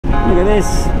Look at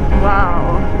this.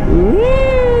 Wow.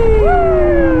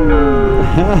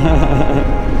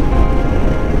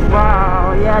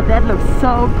 Wow, yeah, that looks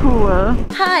so cool.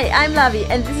 Hi, I'm Lavi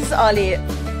and this is Ollie.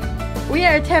 We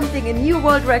are attempting a new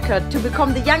world record to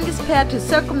become the youngest pair to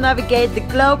circumnavigate the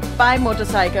globe by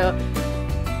motorcycle.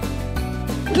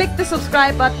 Click the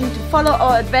subscribe button to follow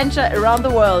our adventure around the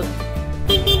world.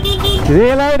 See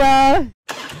you later!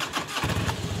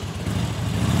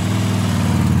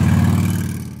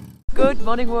 Good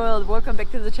morning world, welcome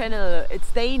back to the channel.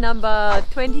 It's day number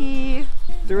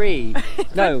 23.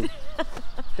 No,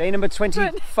 day number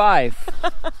 25,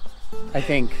 I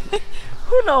think.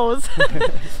 Who knows?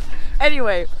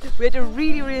 Anyway, we had a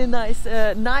really nice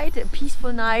night, a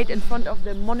peaceful night in front of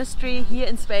the monastery here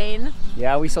in Spain.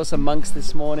 Yeah, we saw some monks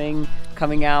this morning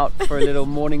coming out for a little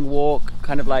morning walk,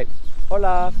 kind of like,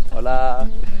 hola,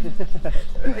 hola.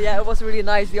 Yeah, it was really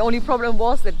nice. The only problem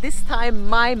was that this time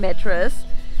my mattress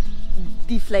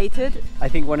deflated. I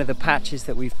think one of the patches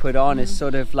that we've put on is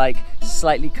sort of like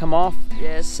slightly come off.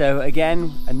 Yes. So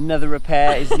again, another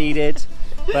repair is needed.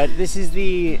 But this is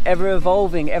the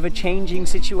ever-evolving, ever-changing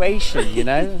situation, you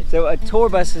know? So a tour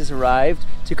bus has arrived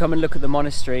to come and look at the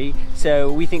monastery.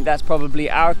 So we think that's probably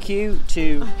our cue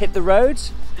to hit the road.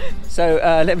 So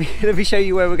let me show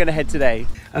you where we're going to head today.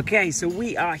 Okay, so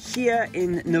we are here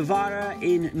in Navarra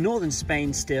in northern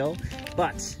Spain still,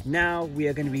 but now we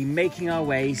are going to be making our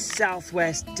way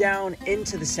southwest down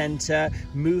into the center,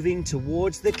 moving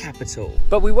towards the capital.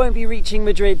 But we won't be reaching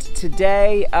Madrid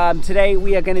today. Today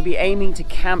we are going to be aiming to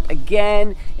camp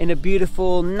again in a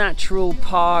beautiful natural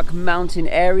park mountain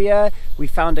area. We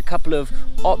found a couple of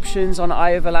options on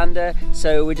Iovalander,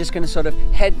 so we're just going to sort of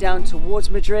head down towards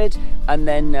Madrid and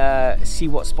then see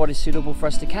what spot is suitable for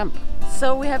us to camp.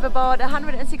 So we have about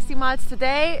 160 miles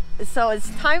today, so it's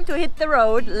time to hit the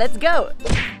road. Let's go!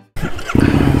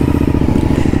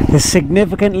 It's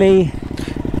significantly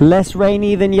less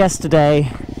rainy than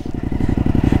yesterday,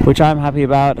 which I'm happy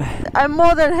about. I'm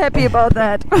more than happy about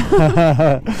that.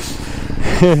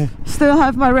 Still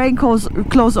have my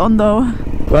raincoat on though.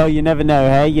 Well, you never know,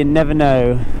 hey? You never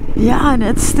know. Yeah, and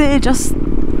it's still just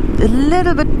a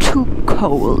little bit too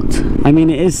cold. I mean,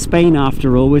 it is Spain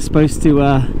after all. We're supposed to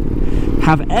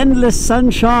have endless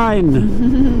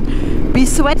sunshine. Be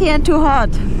sweaty and too hot.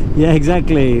 Yeah,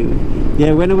 exactly.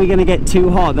 Yeah, when are we going to get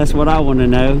too hot? That's what I want to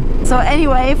know. So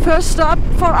anyway, first stop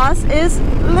for us is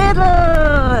Lidl.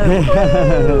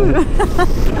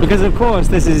 Because of course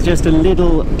this is just a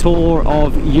little tour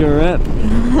of Europe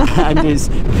and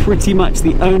is pretty much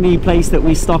the only place that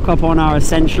we stock up on our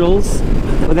essentials.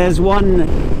 But there's one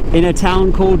in a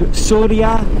town called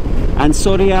Soria, and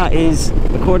Soria is,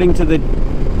 according to the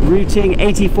routing,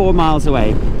 84 miles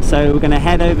away. So we're going to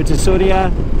head over to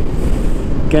Soria,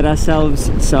 get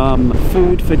ourselves some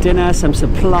food for dinner, some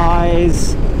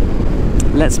supplies.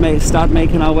 Let's start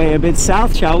making our way a bit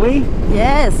south, shall we?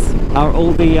 Yes. Are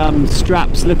all the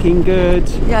straps looking good?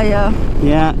 Yeah.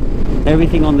 Yeah.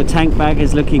 Everything on the tank bag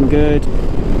is looking good.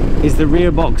 Is the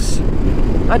rear box?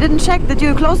 I didn't check. Did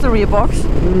you close the rear box?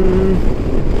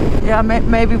 Yeah,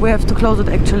 maybe we have to close it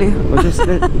actually. Or just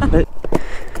Okay.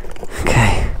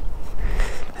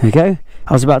 There we go.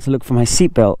 I was about to look for my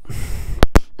seatbelt.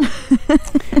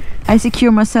 I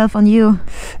secure myself on you.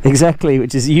 Exactly,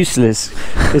 which is useless.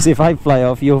 Because if I fly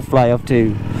off, you'll fly off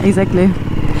too. Exactly.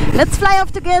 Let's fly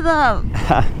off together.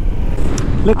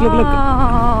 Look.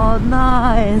 Oh,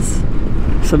 nice.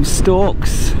 Some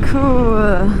storks.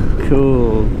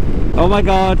 Cool. Oh my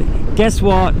god, guess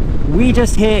what? We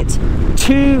just hit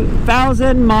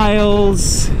 2,000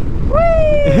 miles.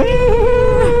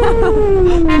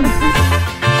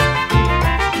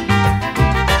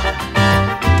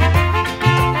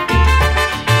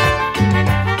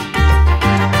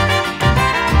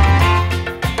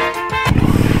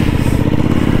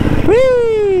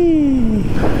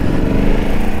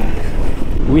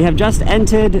 We have just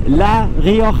entered La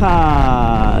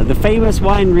Rioja, the famous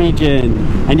wine region,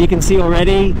 and you can see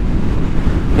already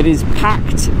it is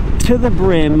packed to the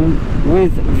brim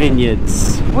with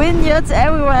vineyards. Vineyards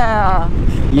everywhere!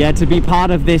 Yeah, to be part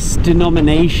of this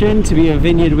denomination, to be a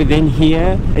vineyard within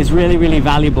here, is really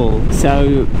valuable.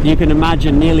 So you can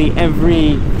imagine nearly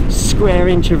every square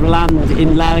inch of land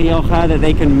in La Rioja that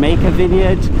they can make a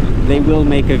vineyard, they will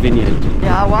make a vineyard.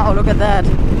 Yeah, wow, look at that.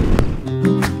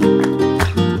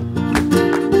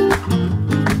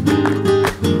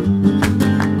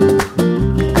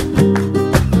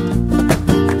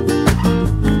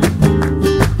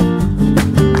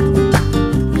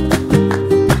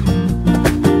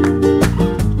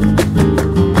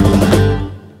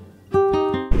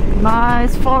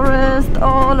 Nice forest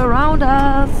all around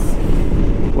us.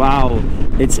 Wow,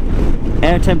 Its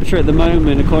air temperature at the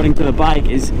moment, according to the bike,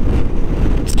 is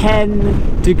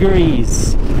 10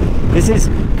 degrees. This is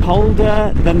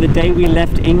colder than the day we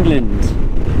left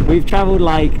England. We've traveled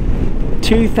like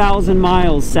 2,000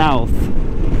 miles south,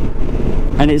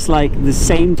 and it's like the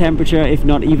same temperature, if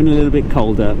not even a little bit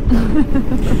colder.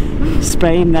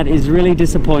 Spain, that is really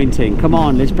disappointing. Come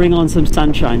on, let's bring on some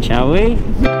sunshine, shall we?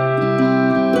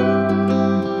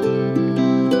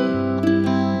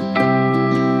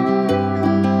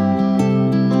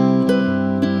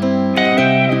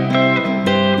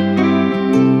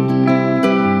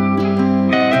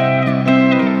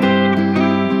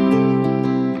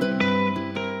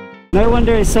 No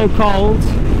wonder it's so cold.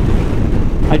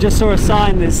 I just saw a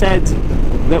sign that said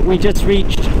that we just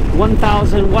reached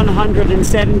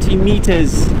 1,170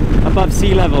 meters above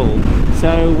sea level.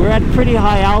 So we're at pretty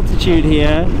high altitude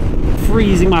here,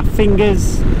 freezing my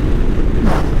fingers.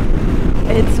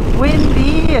 It's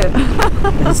windy.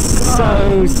 It's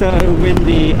so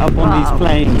windy up on these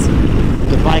plains.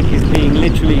 The bike is being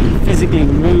literally physically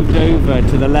moved over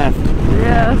to the left.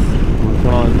 Yes. Oh my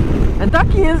God. And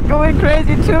Ducky is going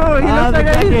crazy too. He looks like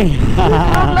he's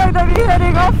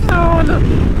heading off soon.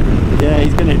 Yeah,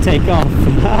 he's gonna take off.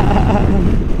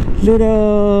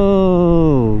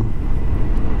 Little.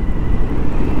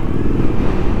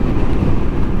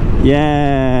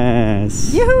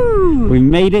 Yes. Yoo-hoo! We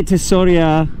made it to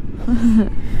Soria.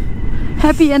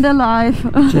 Happy and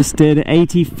alive. Just did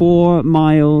 84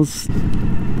 miles.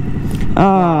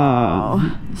 Wow.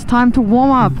 It's time to warm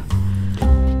up.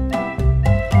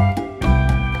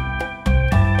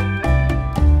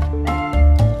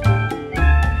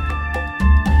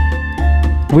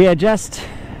 We are just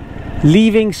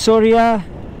leaving Soria.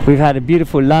 We've had a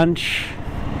beautiful lunch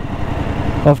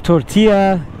of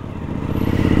tortilla.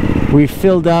 We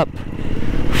filled up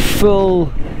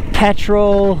full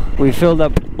petrol. We filled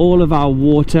up all of our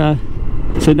water.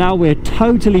 So now we're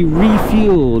totally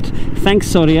refueled. Thanks,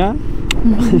 Soria.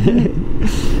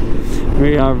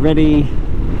 We are ready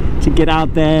to get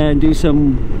out there and do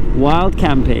some wild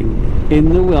camping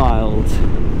in the wild.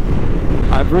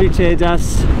 I've routed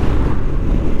us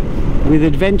with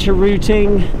adventure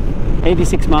routing,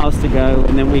 86 miles to go,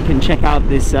 and then we can check out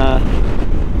this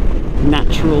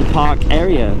natural park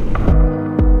area.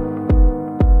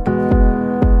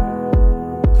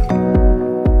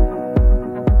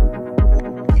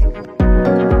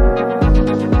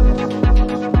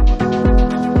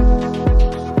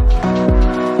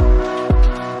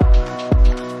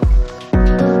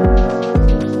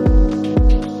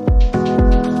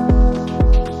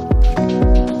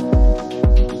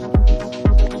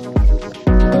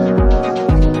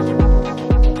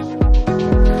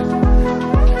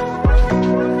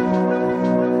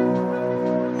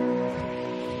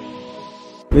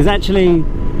 There's actually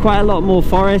quite a lot more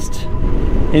forest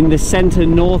in the center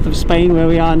north of Spain where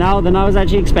we are now than I was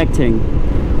actually expecting.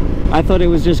 I thought it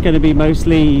was just going to be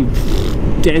mostly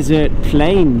desert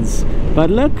plains, but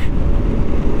look,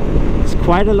 it's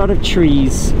quite a lot of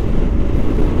trees.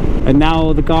 And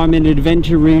now the Garmin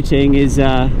adventure routing is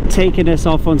taking us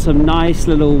off on some nice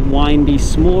little windy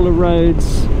smaller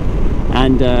roads,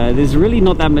 and there's really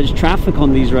not that much traffic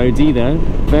on these roads either.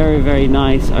 Very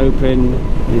nice, open.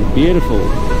 It's beautiful.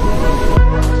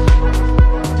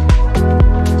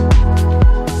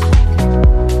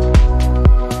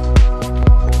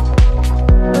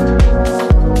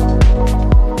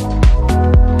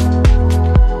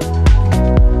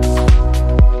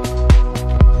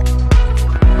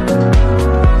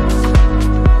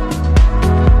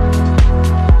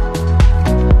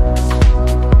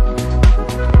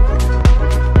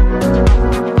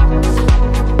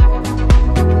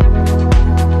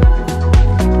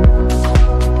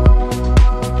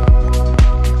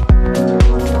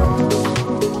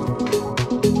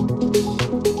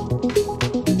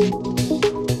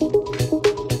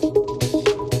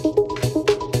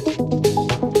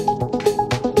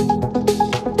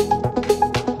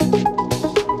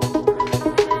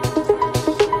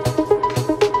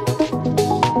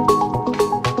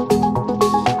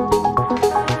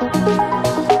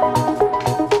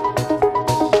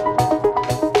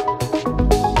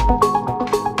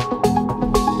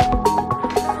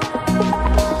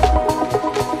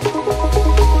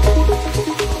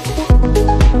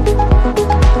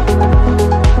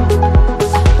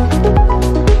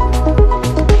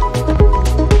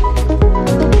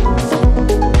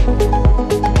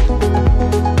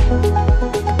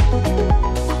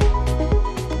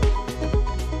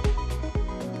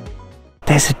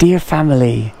 There's a deer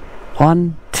family.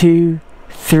 1, 2,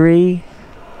 3.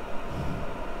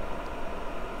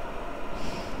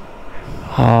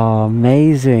 Oh,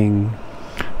 amazing.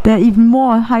 There are even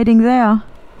more hiding there.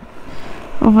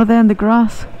 Over there in the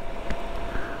grass.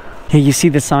 Here you see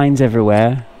the signs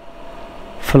everywhere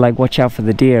for like watch out for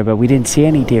the deer, but we didn't see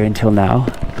any deer until now.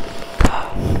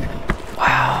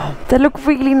 Wow. They look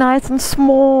really nice and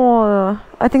small.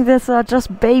 I think there's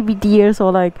just baby deers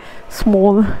or like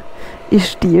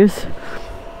small-ish deers.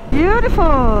 Beautiful!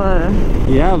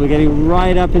 Yeah, we're getting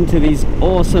right up into these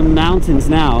awesome mountains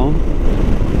now.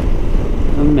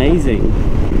 Amazing.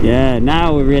 Yeah,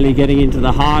 now we're really getting into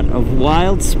the heart of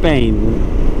wild Spain.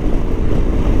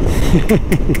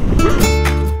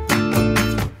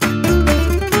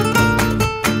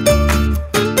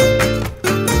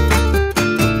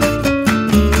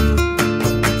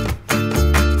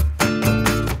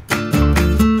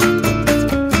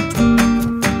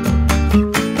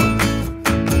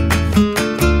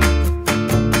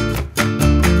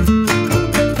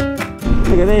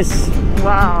 Look at this.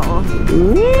 Wow.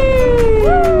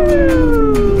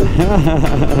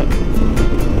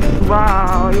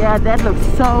 Wow, yeah, that looks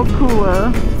so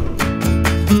cool.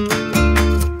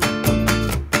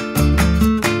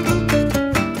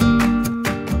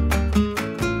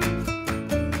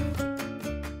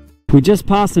 We just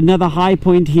passed another high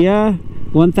point here,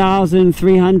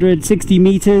 1,360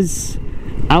 meters,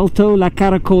 Alto La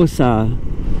Caracosa.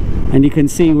 And you can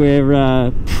see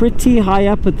we're pretty high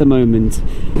up at the moment.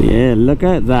 Yeah, look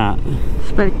at that.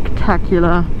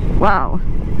 Spectacular. Wow.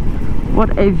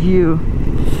 What a view.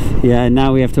 Yeah,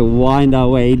 now we have to wind our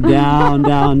way down,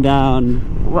 down, down.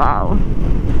 Wow.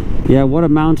 Yeah, what a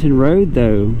mountain road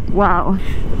though. Wow.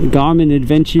 Garmin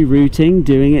Adventure Routing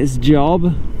doing its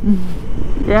job.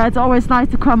 Yeah, it's always nice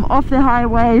to come off the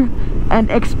highway and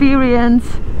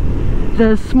experience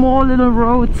the small little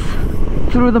roads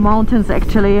through the mountains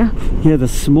actually. Yeah, the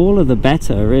smaller the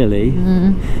better, really.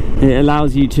 It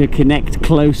allows you to connect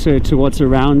closer to what's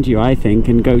around you, I think,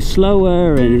 and go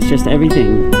slower, and it's just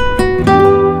everything.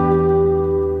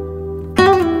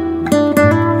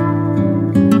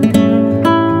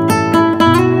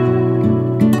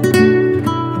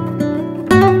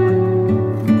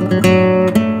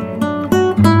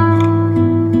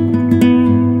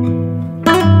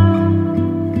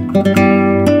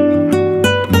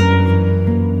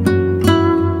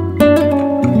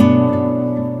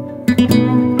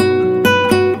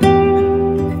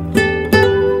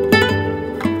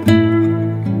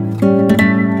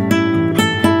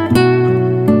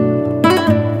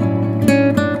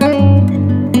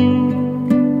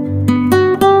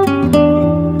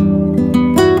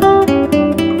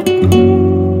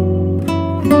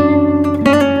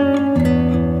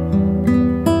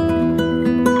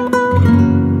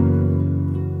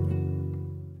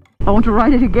 I want to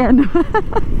ride it again.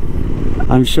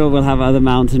 I'm sure we'll have other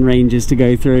mountain ranges to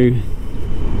go through.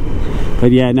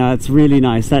 But yeah, no, it's really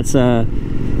nice. That's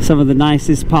some of the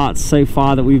nicest parts so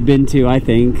far that we've been to, I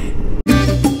think.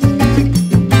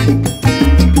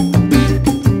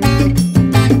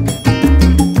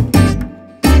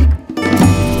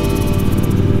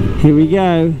 Here we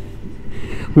go.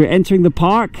 We're entering the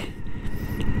park.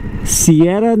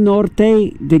 Sierra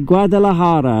Norte de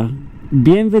Guadalajara.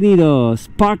 Bienvenidos,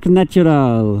 Park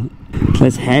Natural.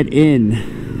 Let's head in.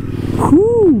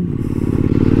 Whew.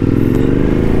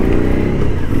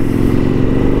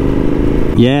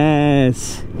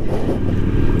 Yes.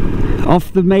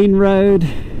 Off the main road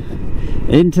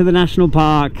into the national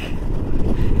park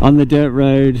on the dirt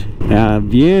road.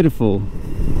 Beautiful.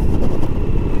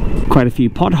 Quite a few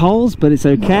potholes, but it's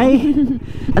okay.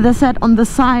 They said on the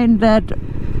sign that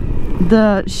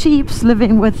the sheep's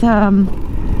living with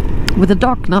a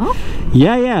dog, no?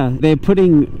 Yeah, they're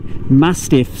putting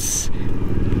mastiffs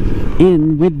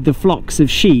in with the flocks of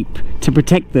sheep to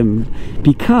protect them,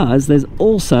 because there's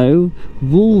also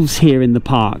wolves here in the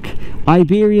park.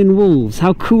 Iberian wolves.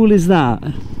 How cool is that?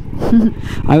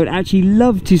 I would actually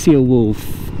love to see a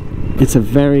wolf. It's a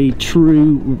very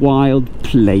true wild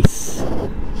place.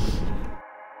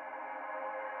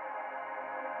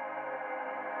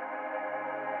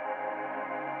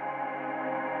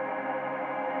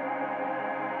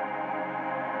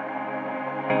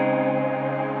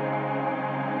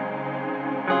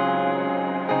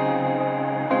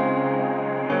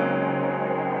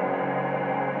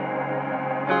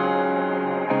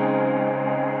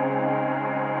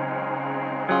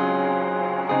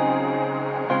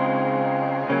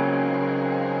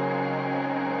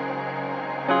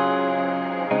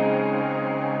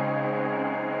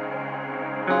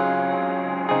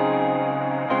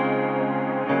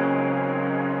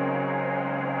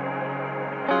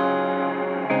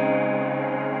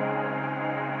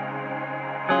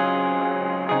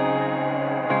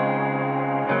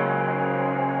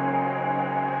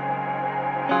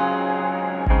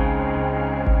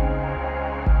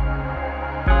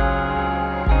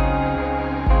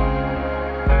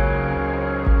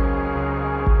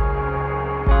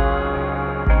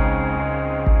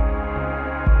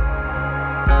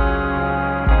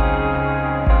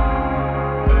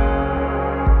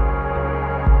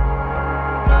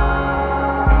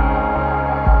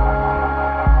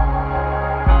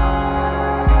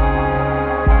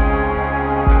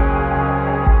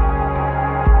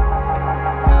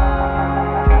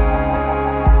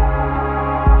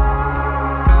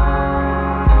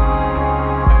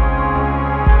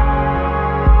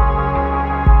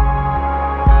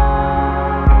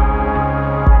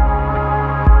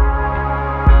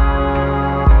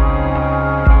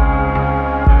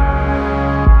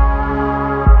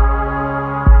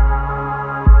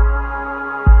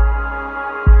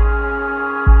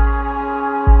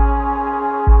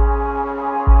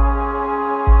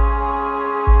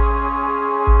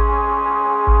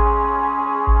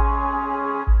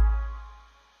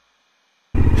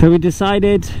 So we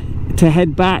decided to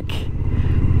head back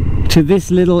to this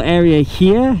little area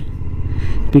here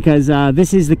because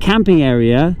this is the camping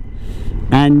area,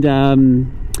 and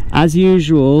as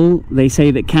usual they say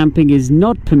that camping is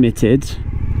not permitted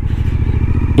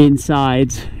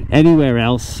inside anywhere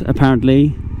else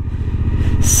apparently.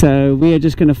 So we are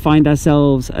just going to find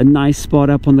ourselves a nice spot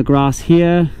up on the grass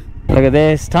here. Look at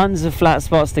this, tons of flat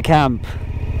spots to camp.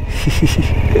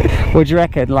 What do you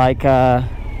reckon, like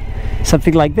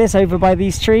something like this over by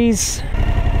these trees?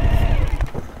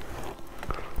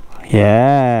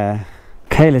 Yeah.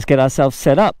 Okay, let's get ourselves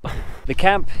set up. The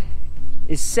camp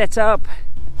is set up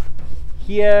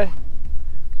here.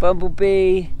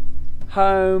 Bumblebee,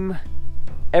 home,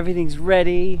 everything's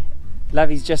ready.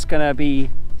 Lavi's just gonna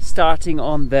be starting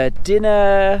on the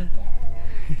dinner.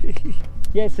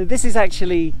 Yeah, so this is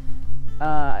actually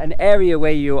an area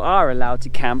where you are allowed to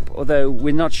camp, although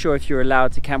we're not sure if you're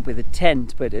allowed to camp with a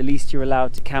tent, but at least you're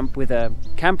allowed to camp with a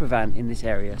camper van in this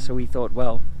area. So we thought,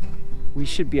 well, we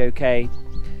should be okay.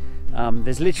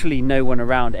 There's literally no one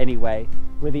around anyway.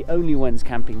 We're the only ones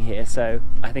camping here, so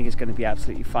I think it's going to be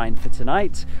absolutely fine for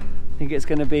tonight. I think it's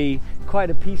going to be quite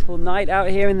a peaceful night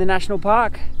out here in the national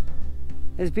park.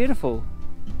 It's beautiful.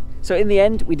 So in the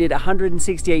end, we did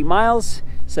 168 miles.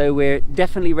 So we're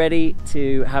definitely ready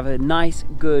to have a nice,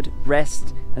 good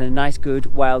rest and a nice,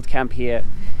 good wild camp here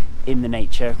in the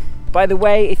nature. By the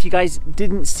way, if you guys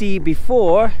didn't see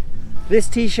before, this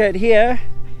t-shirt here,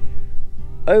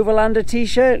 Overlander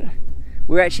t-shirt,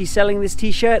 we're actually selling this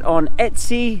t-shirt on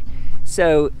Etsy.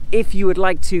 So if you would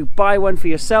like to buy one for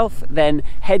yourself, then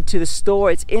head to the store.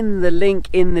 It's in the link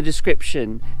in the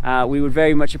description. We would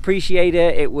very much appreciate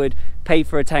it. It would pay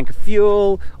for a tank of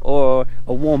fuel or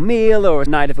a warm meal or a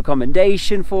night of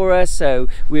accommodation for us. So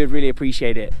we would really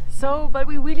appreciate it. So, but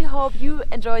we really hope you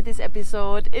enjoyed this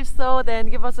episode. If so, then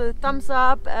give us a thumbs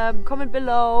up, comment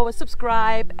below,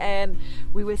 subscribe, and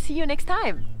we will see you next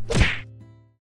time.